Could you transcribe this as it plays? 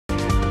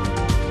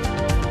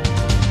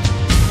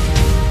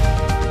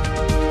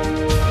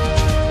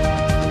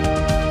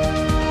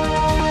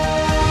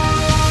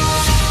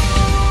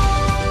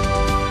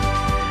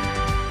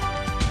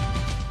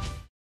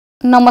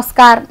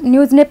नमस्कार,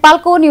 न्यूज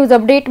नेपालको न्यूज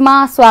अपडेटमा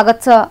स्वागत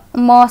छ।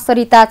 म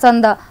सरिता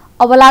चन्द।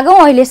 अब लागौं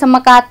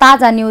अहिलेसम्मका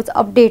ताजा न्यूज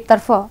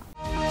अपडेटतर्फ।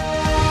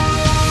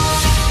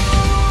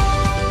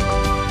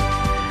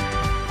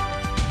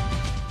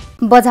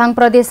 बझाङ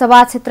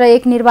प्रदेशसभा क्षेत्र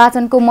 1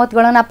 निर्वाचनको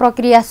मतगणना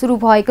प्रक्रिया सुरु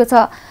भएको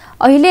छ।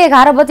 अहिले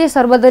 11 बजे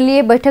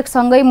सर्वदलीय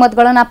बैठकसँगै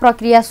मतगणना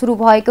प्रक्रिया सुरु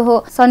भएको हो।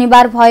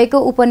 शनिबार भएको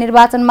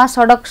उपनिर्वाचनमा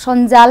सडक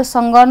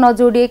सञ्जालसँग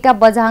नजोडिएका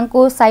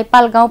बझाङको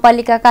साइपाल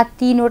गाउँपालिकाका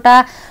 3 वटा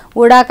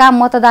वडाका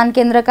मतदान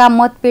केन्द्रका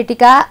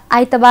मतपेटिका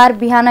आइतबार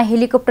बिहान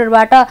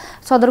हेलिकप्टरबाट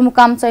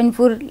सदरमुकाम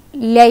चैनपुर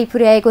ल्याइ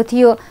पुर्याएको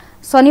थियो।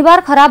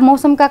 शनिबार खराब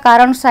मौसमका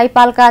कारण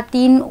साइपालका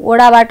 3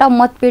 वडाबाट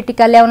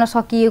मतपेटिका ल्याउन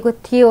सकिएको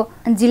थियो।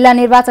 जिल्ला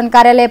निर्वाचन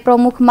कार्यालय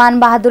प्रमुख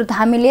मानबहादुर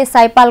धामीले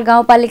साइपाल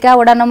गाउँपालिका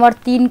वडा नम्बर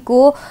 3 को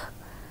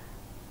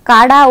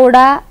काडा,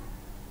 वडा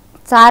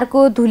 4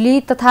 को धुली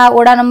तथा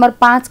वडा नम्बर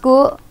 5 को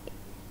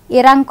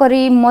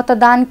एराङकरी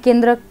मतदान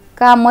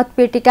केन्द्रका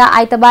मतपेटिका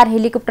आइतबार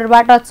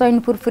हेलिकप्टरबाट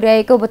चैनपुर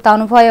पुर्याएको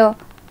बताउनुभयो।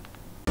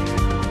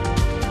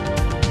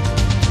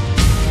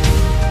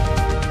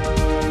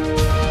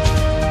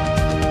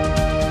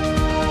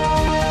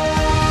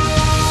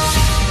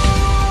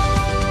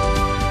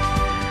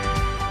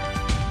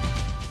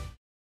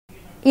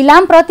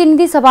 इलाम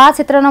प्रतिनिधि सभा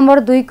क्षेत्र नम्बर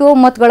 2 को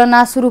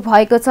मतगणना सुरु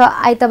भएको छ।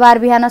 आइतबार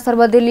बिहान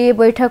सर्वदलीय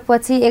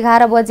बैठकपछि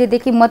 11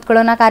 बजेदेखि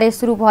मतगणना कार्य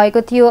सुरु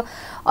भएको थियो।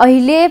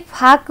 अहिले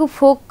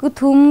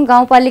फाकफोकथुम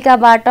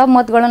गाउँपालिकाबाट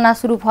मतगणना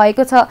सुरु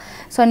भएको छ।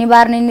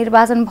 शनिबार नै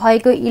निर्वाचन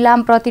भएको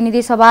इलाम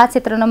प्रतिनिधि सभा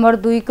क्षेत्र नम्बर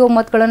 2 को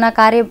मतगणना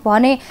कार्य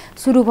भने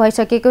सुरु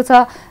भइसकेको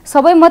छ।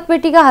 सबै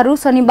मतपेटिकाहरू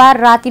शनिबार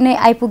राति नै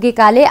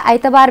आइपुगेकाले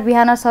आइतबार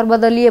बिहान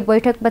सर्वदलीय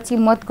बैठकपछि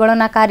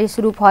मतगणना कार्य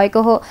सुरु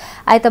भएको हो।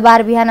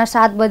 आइतबार बिहान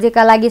 7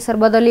 बजेका लागि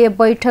सर्वदलीय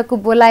बैठक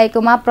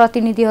बोलाएकोमा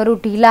प्रतिनिधिहरू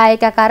ढिला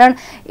आएका कारण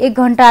 1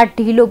 घण्टा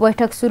ढिलो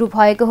बैठक सुरु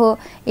भएको हो।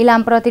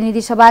 इलाम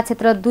प्रतिनिधि सभा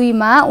क्षेत्र 2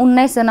 मा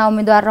 19 जना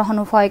उम्मेदवार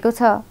रहनु भएको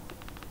छ।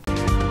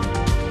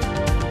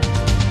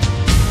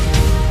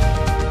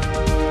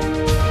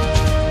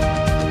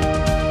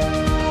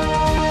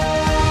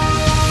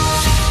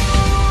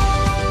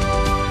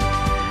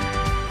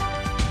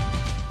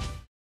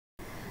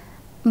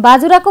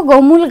 बाजुराको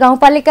गौमूल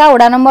गाउँपालिका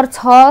वडा नम्बर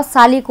 6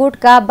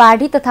 सालीकोटका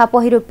बाढी तथा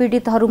पहिरो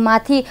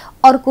पीडितहरूमाथि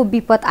अर्को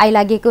विपद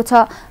आइलागेको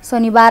छ।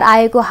 शनिबार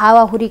आएको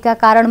हावाहुरीका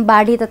कारण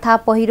बाढी तथा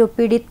पहिरो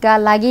पीडितका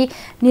लागि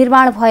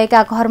निर्माण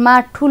भएका घरमा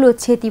ठूलो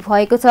क्षति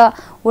भएको छ।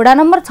 वडा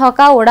नम्बर 6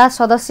 का वडा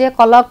सदस्य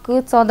कलक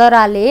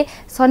चन्दराले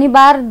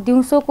शनिबार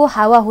दिउँसोको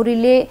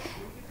हावाहुरीले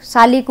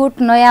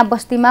सालीकोट नयाँ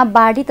बस्तीमा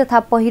बाढी तथा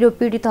पहिरो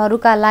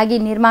पीडितहरूका लागि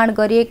निर्माण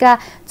गरिएका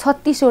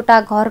 36 वटा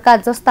घरका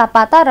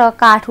जस्तापाता र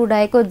काठ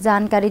उडाएको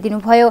जानकारी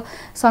दिनुभयो।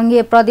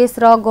 संघीय प्रदेश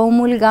र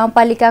गौमूल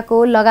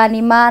गाउँपालिकाको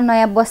लगानीमा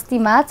नयाँ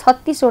बस्तीमा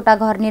 36 वटा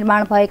घर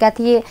निर्माण भएका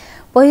थिए।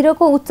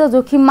 पहिरोको उच्च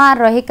जोखिममा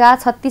रहेका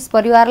 36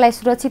 परिवारलाई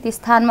सुरक्षित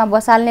स्थानमा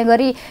बसाल्ने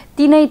गरी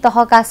तीनै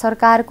तहका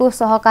सरकारको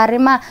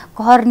सहकार्यमा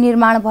घर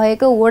निर्माण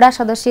भएको वडा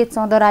सदस्य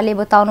चन्दराले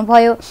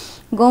बताउनुभयो।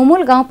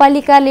 गौमूल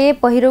गाउँपालिकाले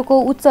पहिरोको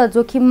उच्च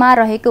जोखिममा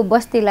रहेको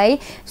बस्तीलाई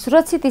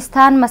सुरक्षित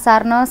स्थानमा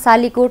सार्न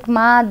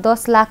सालीकोटमा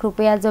 10 लाख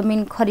रुपैयाँ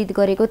जमिन खरिद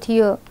गरेको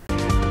थियो।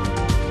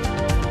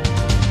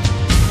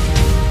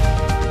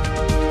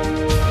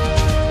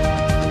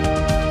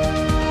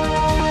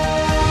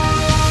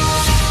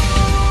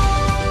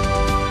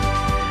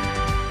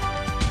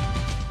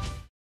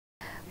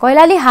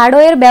 कैलाली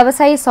हार्डवेयर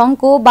व्यवसायी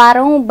सङ्घको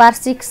 12औं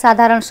वार्षिक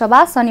साधारण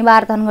सभा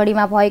शनिबार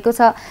धनगढीमा भएको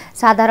छ।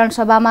 साधारण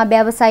सभामा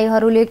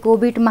व्यवसायीहरूले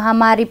कोभिड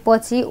महामारी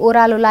पछि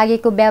ओह्रालो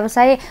लागेको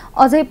व्यवसाय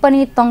अझै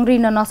पनि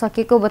तङ्ग्रिन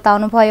नसकेको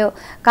बताउनुभयो।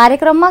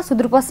 कार्यक्रममा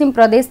सुदूरपश्चिम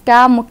प्रदेशका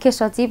मुख्य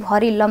सचिव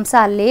हरि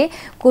लम्सालले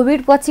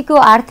कोभिड पछिको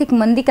आर्थिक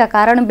मन्दीका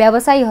कारण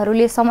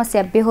व्यवसायीहरूले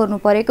समस्या बेहोर्नु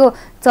परेको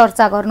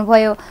चर्चा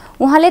गर्नुभयो।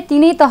 उहाँले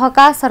तीनै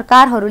तहका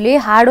सरकारहरूले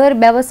हार्डवेयर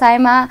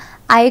व्यवसायमा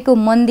आएको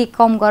मन्दी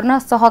कम गर्न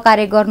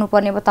सहकार्य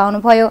गर्नुपर्ने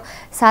बताउनुभयो।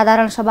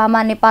 साधारण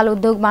सभामा नेपाल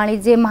उद्योग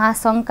वाणिज्य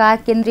महासङ्घका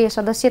केन्द्रीय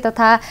सदस्य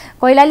तथा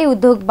कैलाली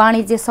उद्योग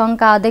वाणिज्य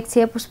सङ्घका अध्यक्ष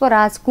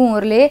पुष्पराज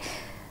कुँवरले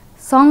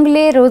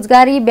सङ्घले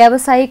रोजगारी,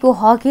 व्यवसायीको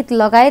हक हित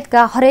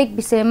लगायतका हरेक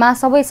विषयमा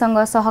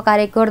सबैसँग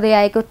सहकार्य गर्दै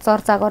आएको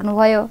चर्चा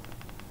गर्नुभयो।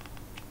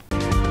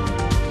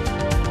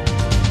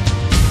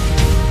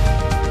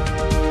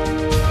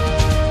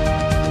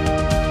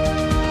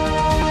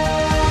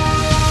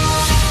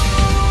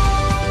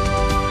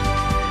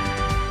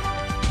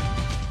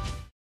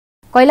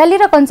 कैलाली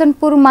र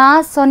कञ्चनपुरमा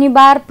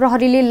शनिबार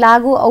प्रहरीले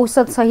लागू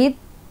औषध सहित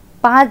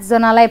 5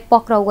 जनालाई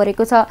पक्राउ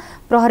गरेको छ।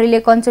 प्रहरीले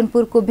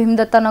कञ्चनपुरको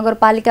भीमदत्त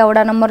नगरपालिका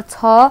वडा नम्बर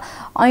 6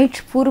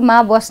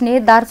 ऐठपुरमा बस्ने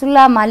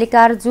दार्चुला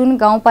मालिकार्जुन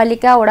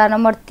गाउँपालिका वडा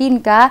नम्बर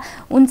 3 का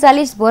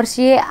 39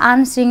 वर्षीय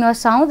आनसिंह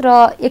साउद र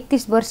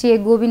 31 वर्षीय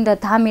गोविन्द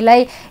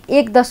धामीलाई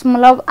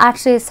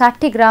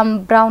 1.860 ग्राम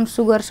ब्राउन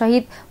सुगर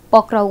सहित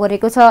पक्राउ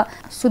गरेको छ।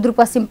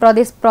 सुदूरपश्चिम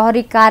प्रदेश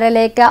प्रहरी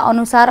कार्यालयका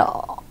अनुसार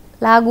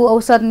लागू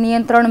औषध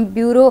नियन्त्रण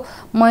ब्युरो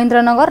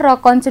महेन्द्रनगर र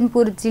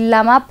कञ्चनपुर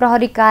जिल्लामा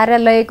प्रहरी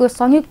कार्यालयको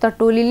संयुक्त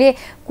टोलीले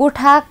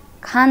कोठा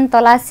खान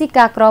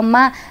तलासीका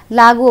क्रममा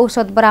लागु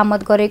औषध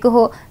बरामद गरेको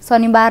हो।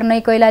 शनिबार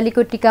नै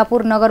कैलालीको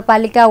टिकापुर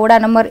नगरपालिका वडा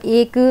नम्बर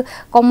 1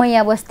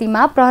 कमैया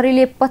बस्तीमा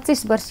प्रहरीले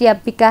 25 वर्षीय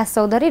विकास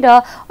चौधरी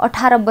र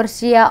 18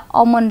 वर्षीय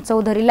अमन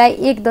चौधरीलाई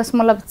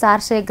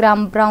 1.400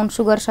 ग्राम ब्राउन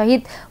सुगर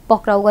सहित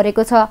पक्राउ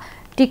गरेको छ।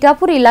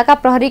 टिकापुर इलाका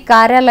प्रहरी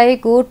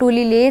कार्यालयको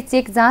टोलीले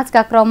चेक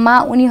जाँचका क्रममा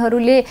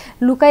उनीहरूले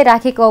लुकाई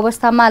राखेको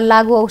अवस्थामा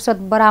लागु औषध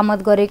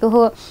बरामद गरेको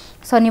हो।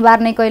 शनिबार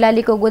नै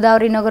कैलालीको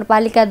गोदावरी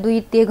नगरपालिका 2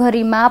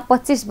 तेघरीमा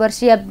 25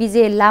 वर्षीय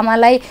विजय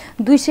लामालाई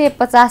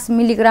 250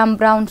 मिलिग्राम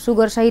ब्राउन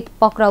सुगर सहित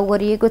पक्राउ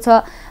गरिएको छ।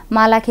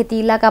 मालाखेती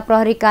इलाका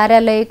प्रहरी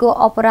कार्यालयको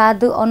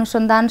अपराध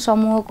अनुसन्धान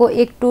समूहको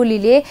एक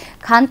टोलीले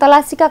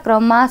खानतलासीका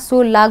क्रममा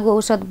सो लागु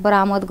औषध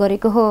बरामद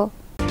गरेको हो।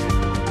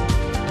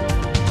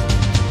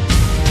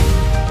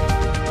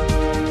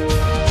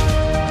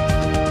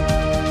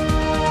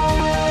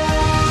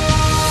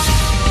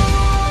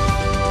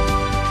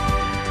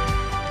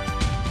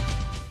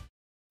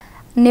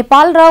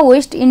 नेपाल र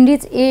वेस्ट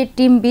इन्डिज ए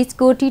टिम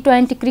बीचको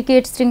T20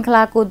 क्रिकेट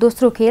श्रृङ्खलाको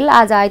दोस्रो खेल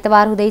आज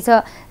आइतबार हुँदैछ।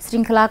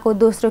 श्रृङ्खलाको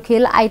दोस्रो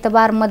खेल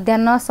आइतबार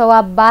मध्याह्न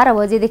 12:15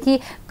 बजेदेखि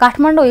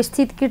काठमाडौँ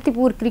स्थित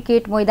कीर्तिपुर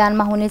क्रिकेट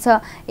मैदानमा हुनेछ।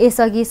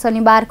 यसअघि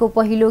शनिबारको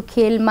पहिलो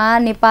खेलमा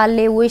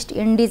नेपालले वेस्ट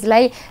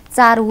इन्डिजलाई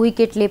 4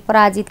 विकेटले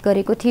पराजित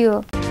गरेको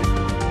थियो।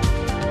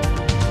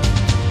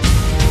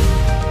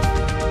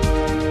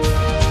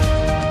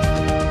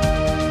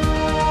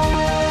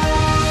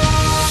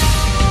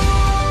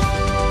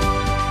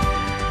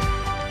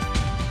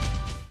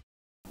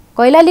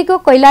 कैलालीको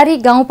कैलारी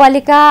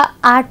गाउँपालिका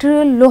 8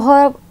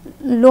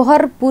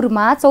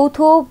 लोहरपुरमा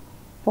चौथो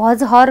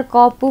भजहर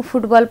कप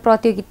फुटबल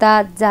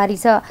प्रतियोगिता जारी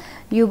छ।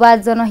 युवा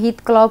जनहित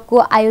क्लबको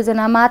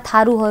आयोजनामा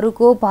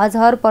थारूहरूको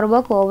भजहर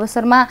पर्वको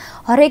अवसरमा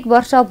हरेक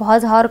वर्ष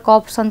भजहर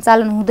कप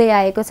सञ्चालन हुँदै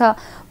आएको छ।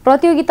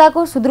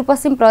 प्रतियोगिताको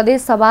सुदूरपश्चिम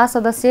प्रदेश सभा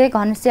सदस्य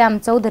घनश्याम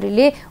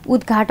चौधरीले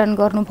उद्घाटन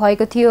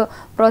गर्नुभएको थियो।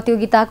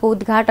 प्रतियोगिताको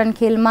उद्घाटन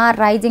खेलमा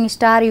राइजिङ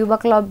स्टार युवा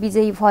क्लब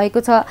विजयी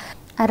भएको छ।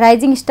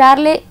 राइजिङ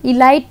स्टारले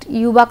इलाइट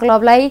युवा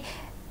क्लबलाई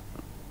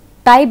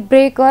टाइ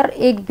ब्रेकर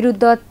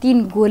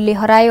 1-3 गोलले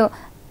हरायो।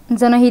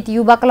 जनहित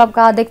युवा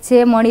क्लबका अध्यक्ष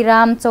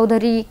मणिराम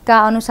चौधरीका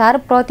अनुसार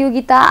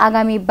प्रतियोगिता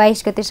आगामी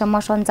 22 गतेसम्म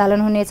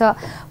सञ्चालन हुनेछ।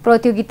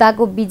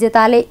 प्रतियोगिताको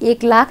विजेताले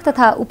 1 लाख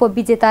तथा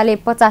उपविजेताले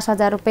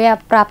 50,000 रुपैयाँ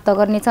प्राप्त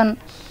गर्नेछन्।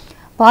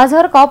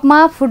 भजहर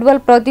कपमा फुटबल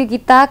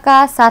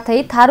प्रतियोगिताका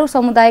साथै थारू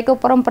समुदायको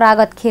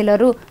परम्परागत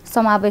खेलहरू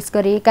समावेश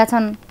गरिएका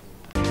छन्।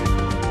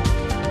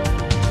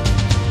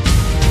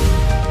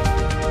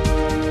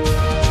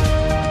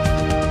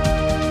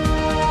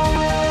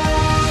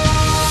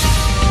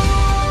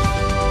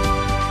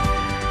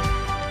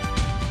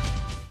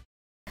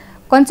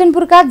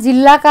 कञ्चनपुरका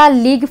जिल्लाका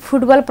लिग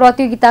फुटबल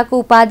प्रतियोगिताको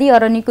उपाधि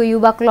अरनिको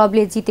युवा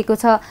क्लबले जितेको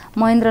छ।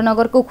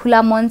 महेन्द्रनगरको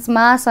खुला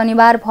मञ्चमा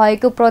शनिबार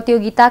भएको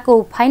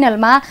प्रतियोगिताको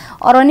फाइनलमा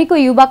अरनिको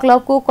युवा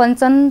क्लबको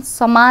कञ्चन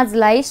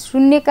समाजलाई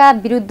 0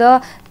 विरुद्ध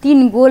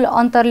 3 गोल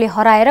अन्तरले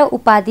हराएर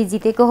उपाधि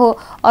जितेको हो।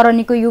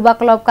 अरनिको युवा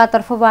क्लबका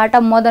तर्फबाट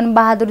मदन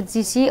बहादुर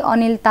जीसी,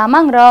 अनिल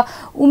तामाङ र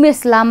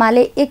उमेश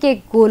लामाले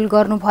 1-1 गोल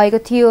गर्नुभएको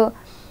थियो।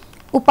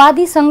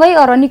 उपाधिसँगै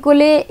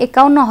अरनिकोले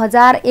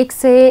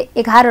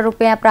 51,111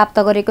 रुपैयाँ प्राप्त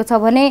गरेको छ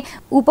भने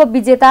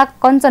उपविजेता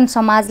कञ्चन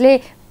समाजले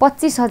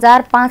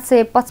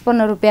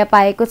 25,555 रुपैयाँ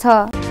पाएको छ।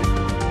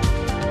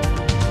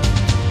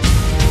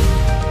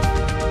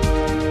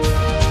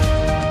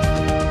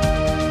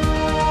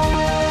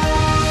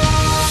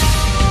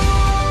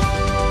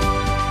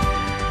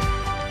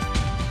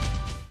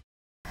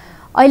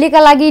 अहिलेका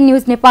लागि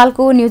न्युज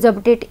नेपालको न्युज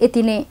अपडेट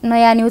यति नै।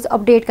 नयाँ न्युज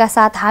अपडेटका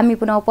साथ हामी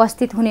पुनः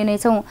उपस्थित हुने नै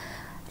छौँ।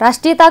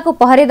 राष्ट्रियताको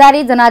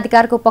पहरेदारी,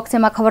 जनाधिकारको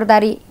पक्षमा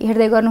खबरदारी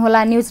हेर्दै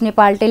गर्नुहोला न्युज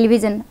नेपाल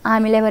टेलिभिजन।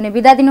 हामीलाई भने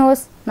बिदा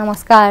दिनुहोस्।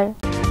 नमस्कार।